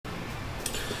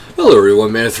Hello everyone,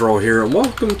 Manthral here, and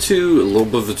welcome to a little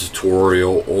bit of a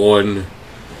tutorial on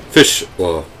fish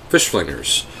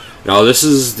flingers. Now this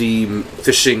is the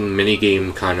fishing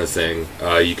minigame kind of thing.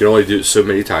 You can only do it so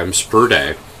many times per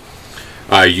day.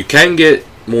 You can get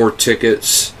more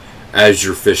tickets as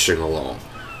you're fishing along.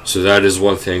 So that is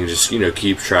one thing, just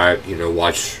keep track,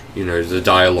 watch the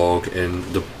dialogue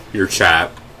in your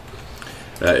chat.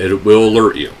 It will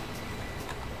alert you.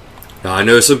 Now, I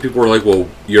know some people are like, well,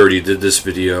 you already did this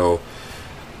video.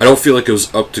 I don't feel like it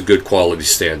was up to good quality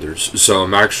standards, so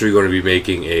I'm actually going to be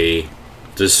making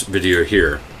this video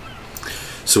here.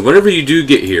 So whenever you do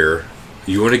get here,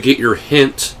 you want to get your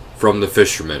hint from the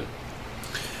fishermen.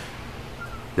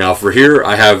 Now for here,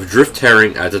 I have drift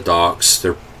herring at the docks.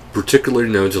 They're particularly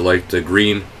known to like the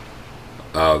green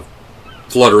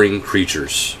fluttering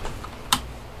creatures.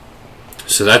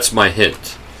 So that's my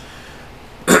hint.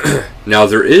 Now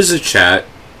there is a chat.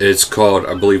 It's called,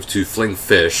 I believe, to Fling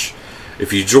Fish.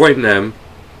 If you join them,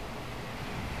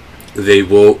 I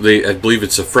believe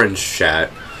it's a friends chat.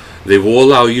 They will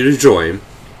allow you to join.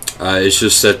 It's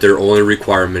just that their only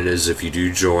requirement is if you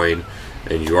do join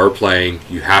and you are playing,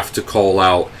 you have to call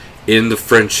out in the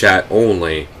friend chat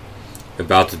only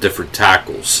about the different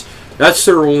tackles. That's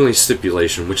their only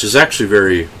stipulation, which is actually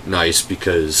very nice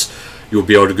because you'll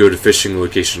be able to go to fishing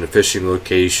location to fishing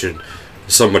location.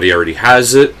 If somebody already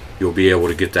has it, you'll be able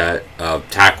to get that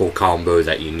tackle combo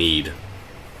that you need.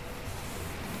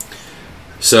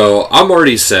 So I'm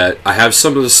already set. I have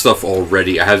some of the stuff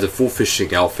already. I have the full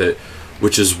fishing outfit,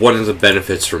 which is one of the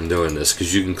benefits from doing this,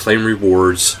 because you can claim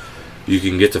rewards, you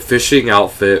can get the fishing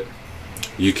outfit,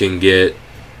 you can get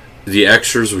the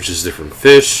extras, which is different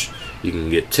fish, you can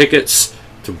get tickets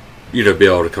to be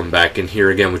able to come back in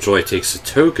here again, which only takes the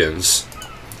tokens.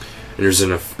 And there's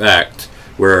an effect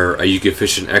where you can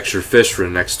fish an extra fish for the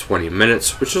next 20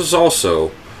 minutes, which is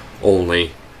also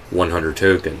only 100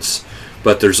 tokens.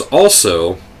 But there's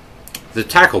also the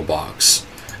tackle box,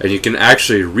 and you can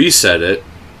actually reset it,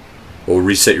 or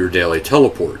reset your daily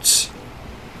teleports.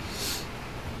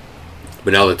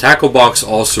 But now the tackle box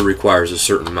also requires a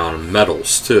certain amount of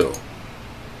medals too.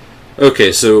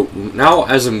 Okay, so now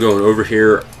as I'm going over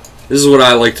here, this is what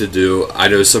I like to do. I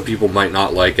know some people might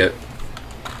not like it,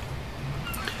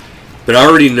 but I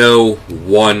already know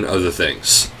one of the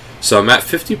things. So I'm at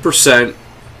 50%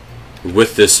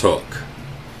 with this hook.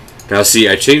 Now see,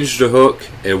 I changed the hook,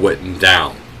 it went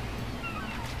down.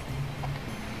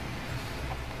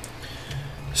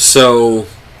 So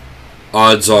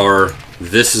odds are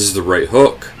this is the right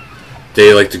hook.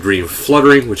 They like the green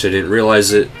fluttering, which I didn't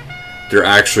realize it. They're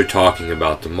actually talking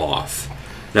about the moth.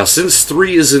 Now since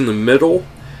 3 is in the middle,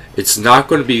 it's not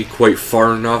going to be quite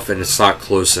far enough and it's not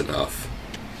close enough.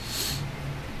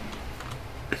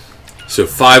 So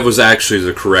 5 was actually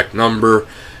the correct number.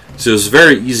 So it was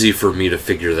very easy for me to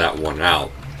figure that one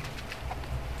out.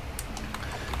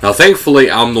 Now thankfully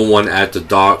I'm the one at the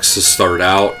docks to start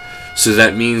out. So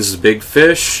that means the big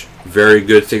fish, very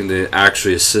good thing to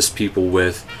actually assist people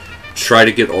with. Try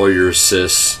to get all your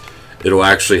assists. It'll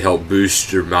actually help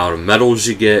boost your amount of medals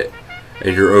you get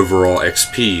and your overall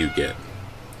XP you get.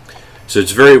 So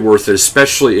it's very worth it,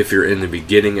 especially if you're in the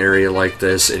beginning area like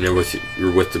this and you're with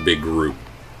the big group.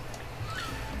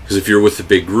 Because if you're with the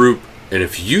big group, and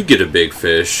if you get a big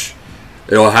fish,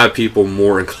 it'll have people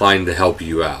more inclined to help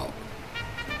you out.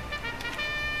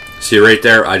 See right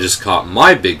there, I just caught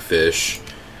my big fish,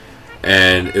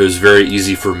 and it was very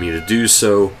easy for me to do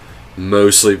so,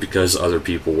 mostly because other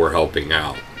people were helping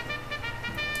out.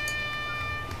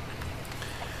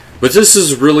 But this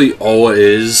is really all it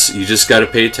is. You just got to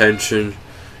pay attention,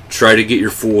 try to get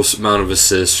your full amount of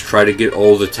assists, try to get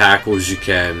all the tackles you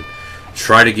can,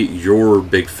 try to get your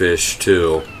big fish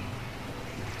too.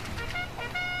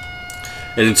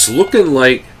 And it's looking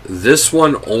like this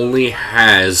one only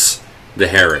has the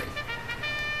herring.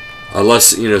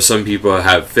 Unless, some people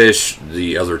have fish,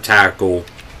 the other tackle,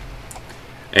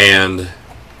 and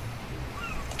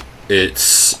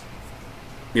it's,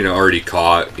 already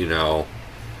caught,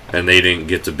 and they didn't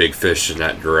get the big fish in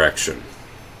that direction.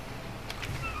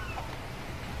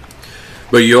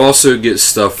 But you also get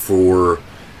stuff for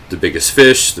the biggest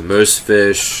fish, the most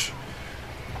fish,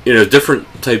 different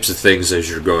types of things as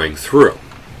you're going through.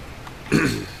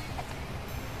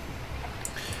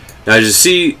 Now as you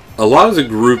see, a lot of the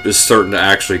group is starting to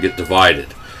actually get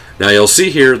divided. Now you'll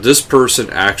see here, this person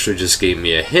actually just gave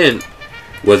me a hint.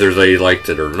 Whether they liked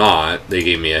it or not, they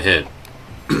gave me a hint.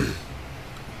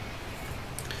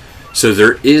 So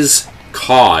there is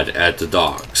cod at the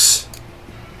docks.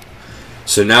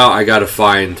 So now I gotta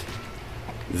find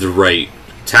the right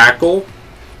tackle,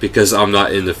 because I'm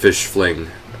not in the fish fling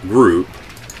group.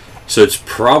 So it's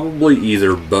probably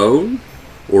either bone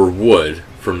or wood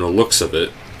from the looks of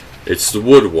it. It's the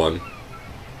wood one.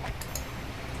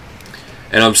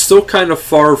 And I'm still kind of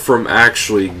far from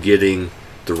actually getting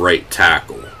the right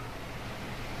tackle.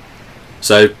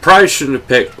 So I probably shouldn't have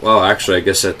picked... Well, actually, I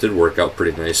guess that did work out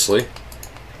pretty nicely.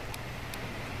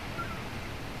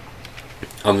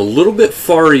 I'm a little bit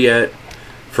far yet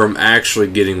from actually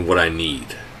getting what I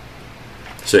need.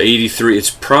 So 83, it's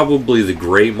probably the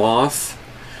gray moth,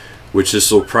 which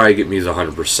this will probably get me the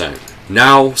 100%.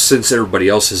 Now, since everybody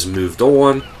else has moved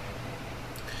on,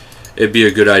 it'd be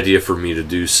a good idea for me to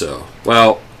do so.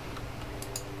 Well,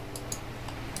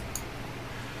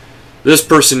 this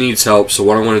person needs help, so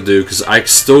what I want to do, because I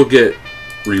still get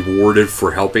rewarded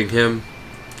for helping him,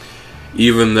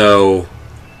 even though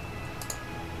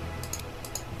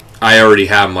I already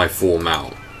have my full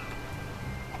amount.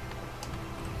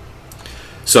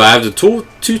 So I have the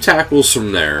two tackles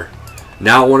from there.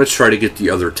 Now I want to try to get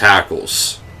the other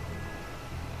tackles.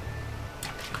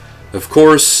 Of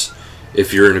course,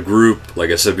 if you're in a group,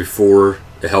 like I said before,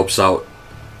 it helps out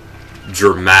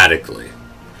dramatically.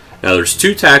 Now there's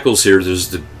two tackles here. There's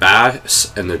the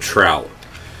bass and the trout.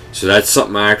 So that's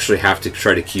something I actually have to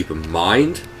try to keep in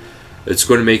mind. It's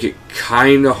going to make it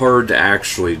kind of hard to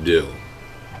actually do.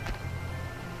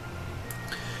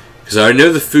 Because I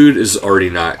know the food is already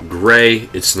not gray.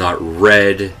 It's not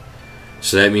red.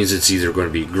 So that means it's either going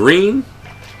to be green,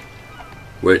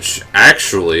 which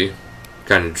actually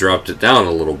kind of dropped it down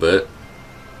a little bit.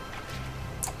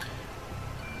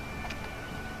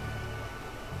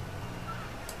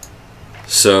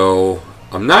 So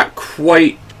I'm not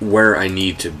quite where I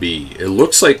need to be. It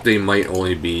looks like they might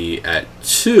only be at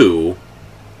 2.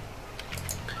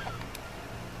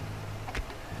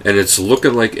 And it's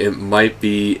looking like it might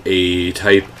be a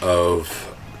type of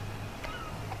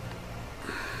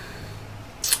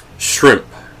shrimp.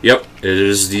 Yep, it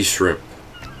is the shrimp.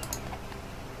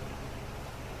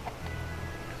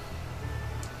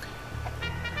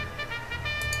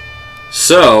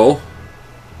 So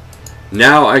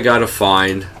now I gotta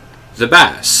find the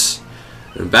bass.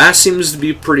 The bass seems to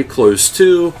be pretty close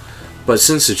too, but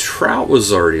since the trout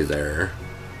was already there,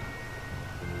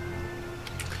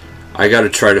 I gotta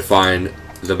try to find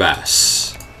the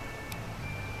bass.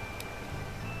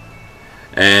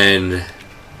 And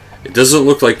it doesn't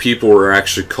look like people are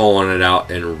actually calling it out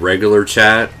in regular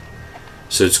chat,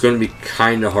 so it's going to be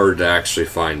kind of hard to actually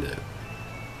find it.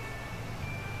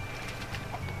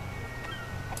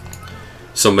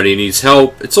 Somebody needs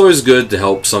help. It's always good to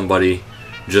help somebody,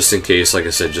 just in case, like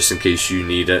I said, just in case you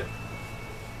need it.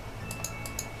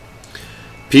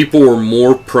 People are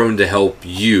more prone to help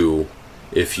you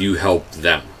if you help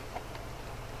them.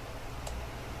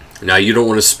 Now, you don't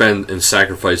want to spend and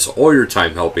sacrifice all your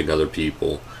time helping other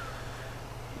people,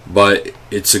 but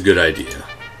it's a good idea.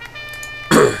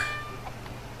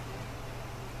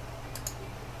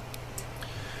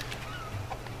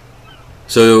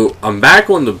 So I'm back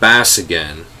on the bass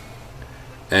again,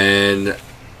 and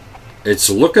it's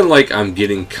looking like I'm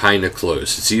getting kind of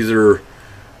close. It's either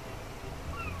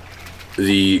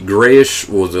the grayish,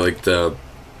 well, like the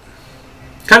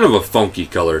kind of a funky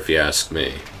color, if you ask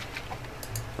me.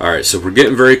 Alright, so we're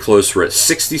getting very close. We're at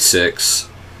 66.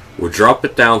 We'll drop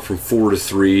it down from 4 to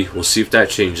 3. We'll see if that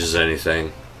changes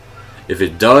anything. If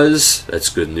it does, that's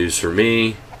good news for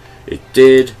me. It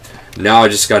did. Now I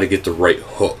just got to get the right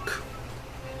hook.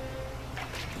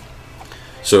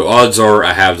 So odds are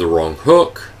I have the wrong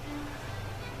hook.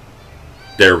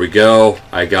 There we go.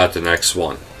 I got the next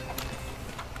one.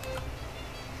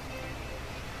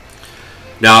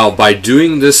 Now, by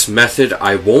doing this method,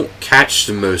 I won't catch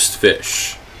the most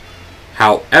fish.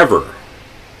 However,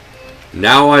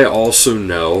 now I also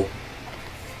know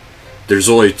there's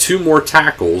only 2 more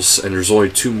tackles and there's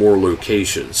only 2 more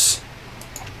locations.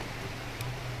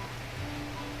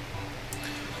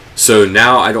 So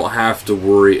now I don't have to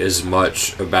worry as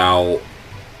much about...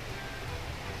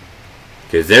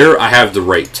 Okay, there I have the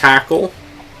right tackle.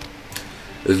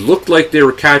 It looked like they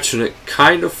were catching it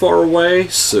kind of far away,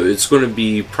 so it's going to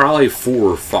be probably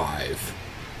 4 or 5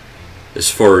 as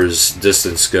far as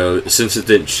distance goes. Since it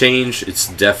didn't change, it's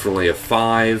definitely a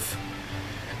 5.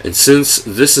 And since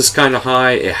this is kind of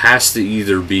high, it has to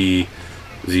either be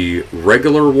the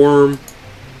regular worm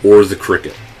or the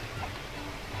cricket.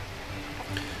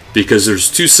 Because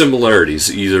there's 2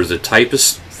 similarities, either the type of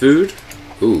food,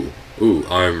 ooh,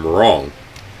 I'm wrong.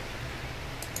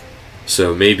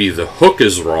 So maybe the hook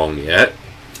is wrong yet.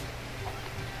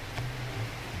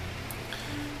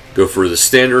 Go for the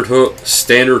standard hook.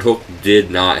 Standard hook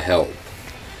did not help.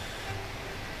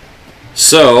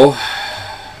 So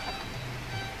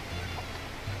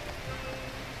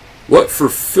What for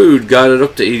food got it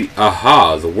up to 80?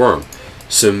 Aha, the worm.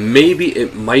 So maybe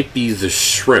it might be the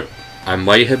shrimp. I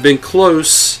might have been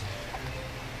close,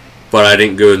 but I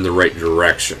didn't go in the right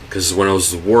direction. Because when it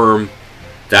was the worm,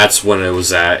 that's when it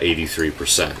was at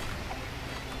 83%.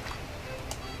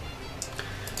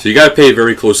 So you got to pay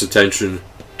very close attention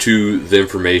to the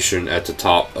information at the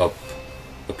top up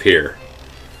here.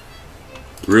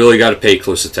 Really got to pay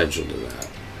close attention to that.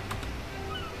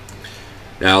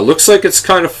 Now it looks like it's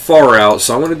kind of far out,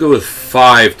 so I'm going to go with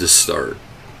 5 to start.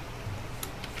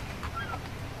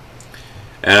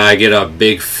 And I get a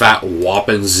big fat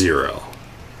whopping 0.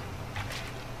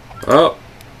 Oh,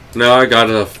 no, I got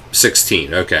a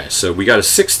 16. Okay, so we got a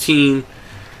 16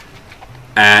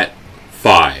 at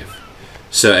 5.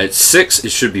 So at 6,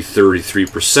 it should be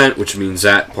 33%, which means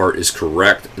that part is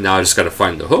correct. Now I just got to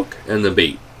find the hook and the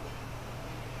bait.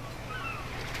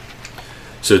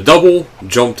 So double,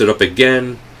 jumped it up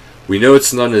again. We know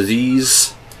it's none of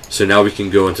these, so now we can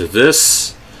go into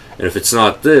this. And if it's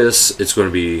not this, it's going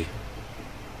to be...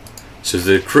 So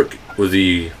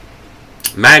the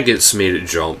maggots made it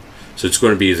jump, so it's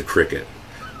going to be the cricket.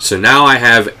 So now I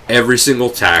have every single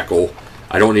tackle.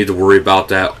 I don't need to worry about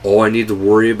that. All I need to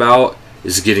worry about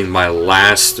is getting my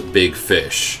last big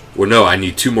fish. Well, no, I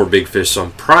need 2 more big fish, so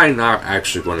I'm probably not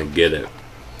actually going to get it.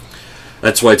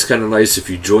 That's why it's kind of nice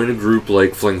if you join a group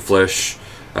like Fling Fish,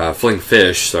 because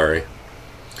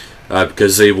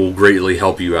they will greatly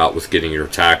help you out with getting your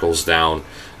tackles down.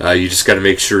 You just got to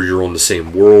make sure you're on the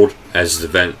same world as the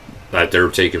event that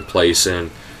they're taking place in.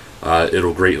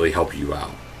 It'll greatly help you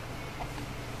out.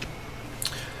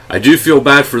 I do feel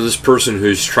bad for this person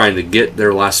who's trying to get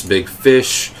their last big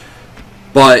fish,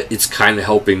 but it's kind of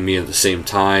helping me at the same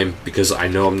time because I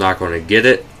know I'm not going to get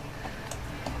it.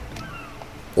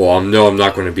 Well, I know I'm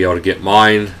not going to be able to get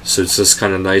mine, so it's just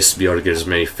kind of nice to be able to get as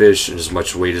many fish and as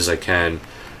much weight as I can,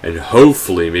 and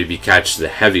hopefully maybe catch the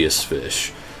heaviest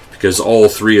fish, because all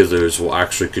 3 of those will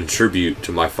actually contribute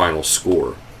to my final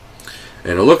score.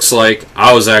 And it looks like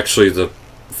I was actually the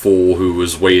fool who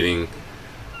was waiting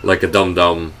like a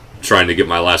dum-dum trying to get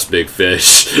my last big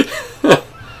fish.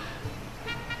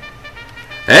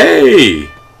 Hey!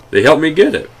 They helped me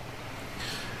get it.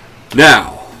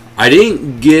 Now, I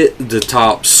didn't get the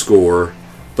top score,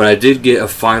 but I did get a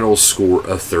final score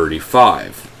of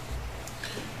 35.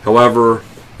 However,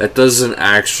 that doesn't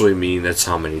actually mean that's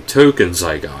how many tokens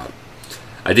I got.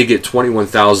 I did get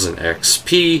 21,000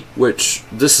 XP, which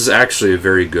this is actually a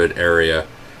very good area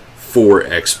for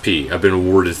XP. I've been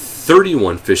awarded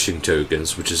 31 fishing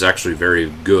tokens, which is actually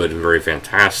very good and very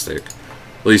fantastic,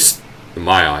 at least in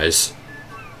my eyes.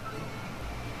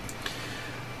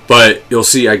 But you'll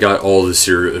see I got all this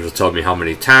here. It'll tell me how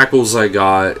many tackles I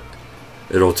got.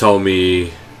 It'll tell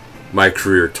me my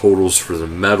career totals for the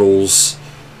medals.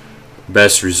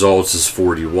 Best results is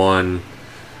 41.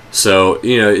 So,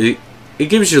 you know, it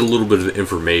gives you a little bit of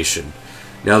information.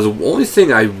 Now, the only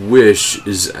thing I wish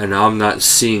is, and I'm not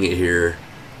seeing it here,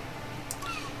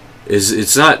 is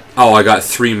it's not... Oh, I got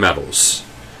 3 medals.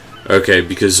 Okay,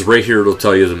 because right here it'll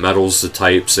tell you the medals, the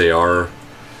types they are.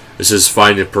 It says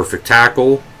find a perfect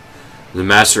tackle. The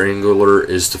Master Angler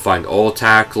is to find all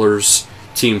tacklers.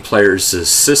 Team player is to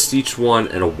assist each one.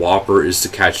 And a Whopper is to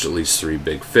catch at least 3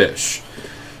 big fish.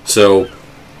 So,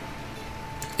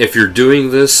 if you're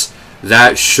doing this,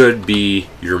 that should be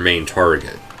your main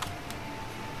target.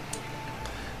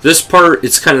 This part,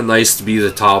 it's kind of nice to be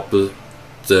the top of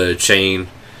the chain,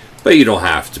 but you don't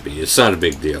have to be. It's not a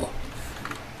big deal.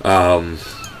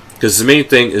 Because the main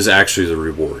thing is actually the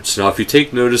rewards. Now, if you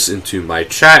take notice into my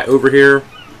chat over here,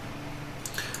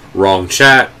 wrong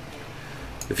chat.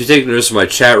 If you take notice of my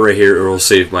chat right here, it will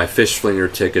say my fish flinger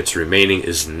tickets remaining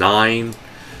is 9.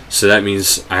 So that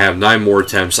means I have 9 more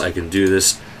attempts. I can do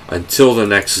this until the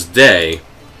next day,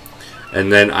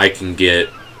 and then I can get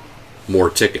more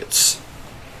tickets.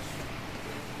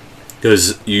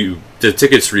 Because the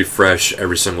tickets refresh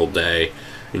every single day,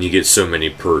 and you get so many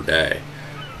per day.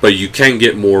 But you can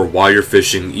get more while you're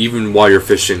fishing, even while you're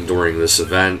fishing during this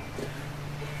event.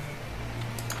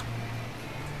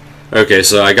 Okay,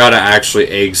 so I gotta actually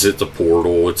exit the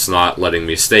portal. It's not letting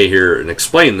me stay here and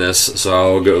explain this, so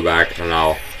I'll go back and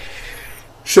I'll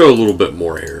show a little bit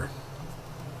more here.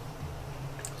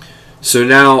 So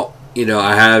now, you know,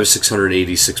 I have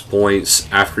 686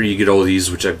 points. After you get all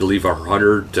these, which I believe are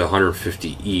 100 to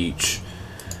 150 each,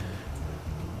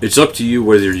 it's up to you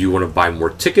whether you want to buy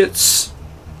more tickets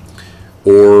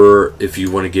or if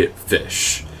you want to get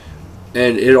fish.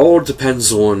 And it all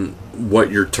depends on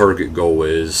what your target goal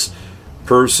is.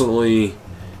 Personally,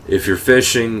 if you're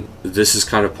fishing, this is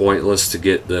kind of pointless to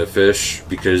get the fish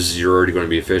because you're already going to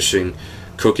be fishing.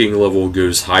 cooking level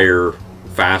goes higher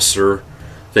faster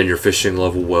than your fishing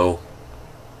level will.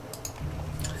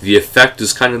 The effect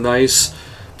is kind of nice,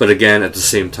 but again, at the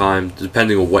same time,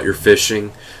 depending on what you're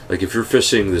fishing, like if you're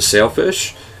fishing the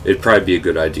sailfish, it'd probably be a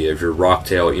good idea. If you're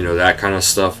rocktail, you know, that kind of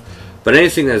stuff. But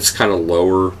anything that's kind of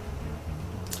lower,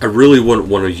 I really wouldn't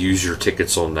want to use your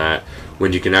tickets on that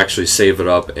when you can actually save it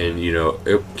up and, you know,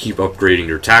 keep upgrading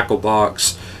your tackle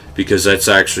box, because that's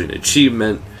actually an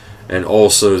achievement. And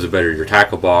also, the better your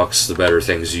tackle box, the better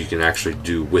things you can actually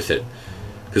do with it.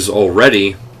 Because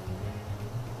already,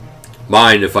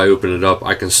 mine, if I open it up,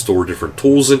 I can store different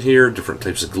tools in here, different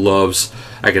types of gloves.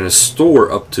 I can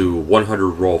store up to 100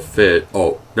 raw fish.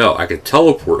 Oh, no, I can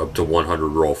teleport up to 100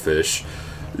 raw fish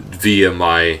via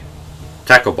my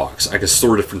tackle box. I can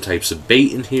store different types of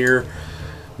bait in here.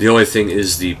 The only thing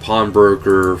is the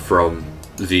pawnbroker from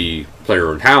the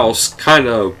player-owned house kind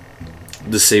of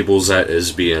disables that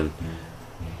as being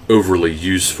overly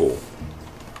useful.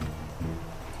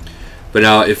 But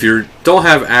now, if you don't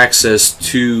have access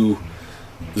to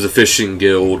the fishing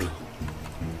guild,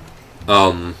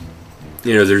 you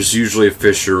know, there's usually a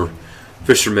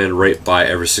fisherman right by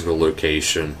every single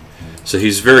location, so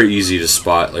he's very easy to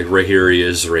spot. Like right here he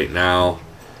is right now.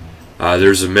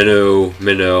 There's a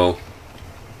minnow,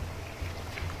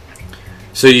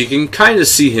 so you can kind of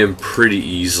see him pretty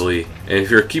easily, and if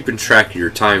you're keeping track of your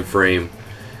time frame,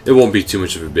 it won't be too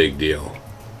much of a big deal.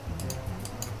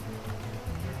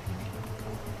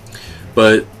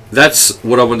 But that's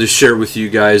what I wanted to share with you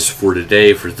guys for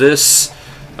today for this,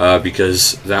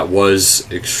 because that was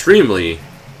extremely,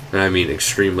 and I mean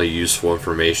extremely useful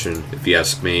information, if you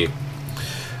ask me,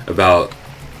 about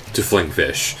to fling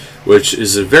fish, which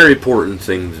is a very important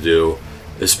thing to do,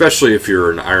 especially if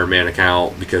you're an Iron Man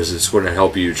account, because it's going to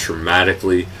help you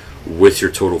dramatically with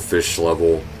your total fish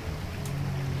level.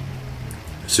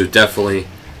 So definitely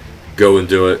go and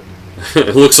do it.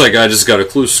 It looks like I just got a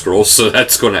clue scroll, so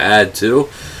that's going to add too.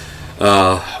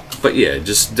 But yeah,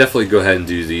 just definitely go ahead and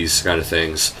do these kind of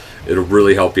things. It'll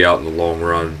really help you out in the long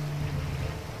run.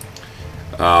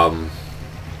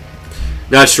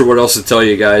 Not sure what else to tell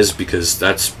you guys, because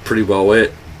that's pretty well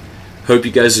it. Hope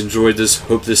you guys enjoyed this.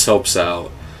 Hope this helps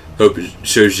out. Hope it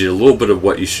shows you a little bit of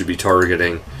what you should be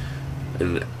targeting.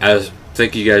 And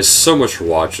thank you guys so much for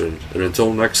watching. And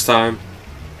until next time,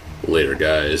 later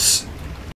guys.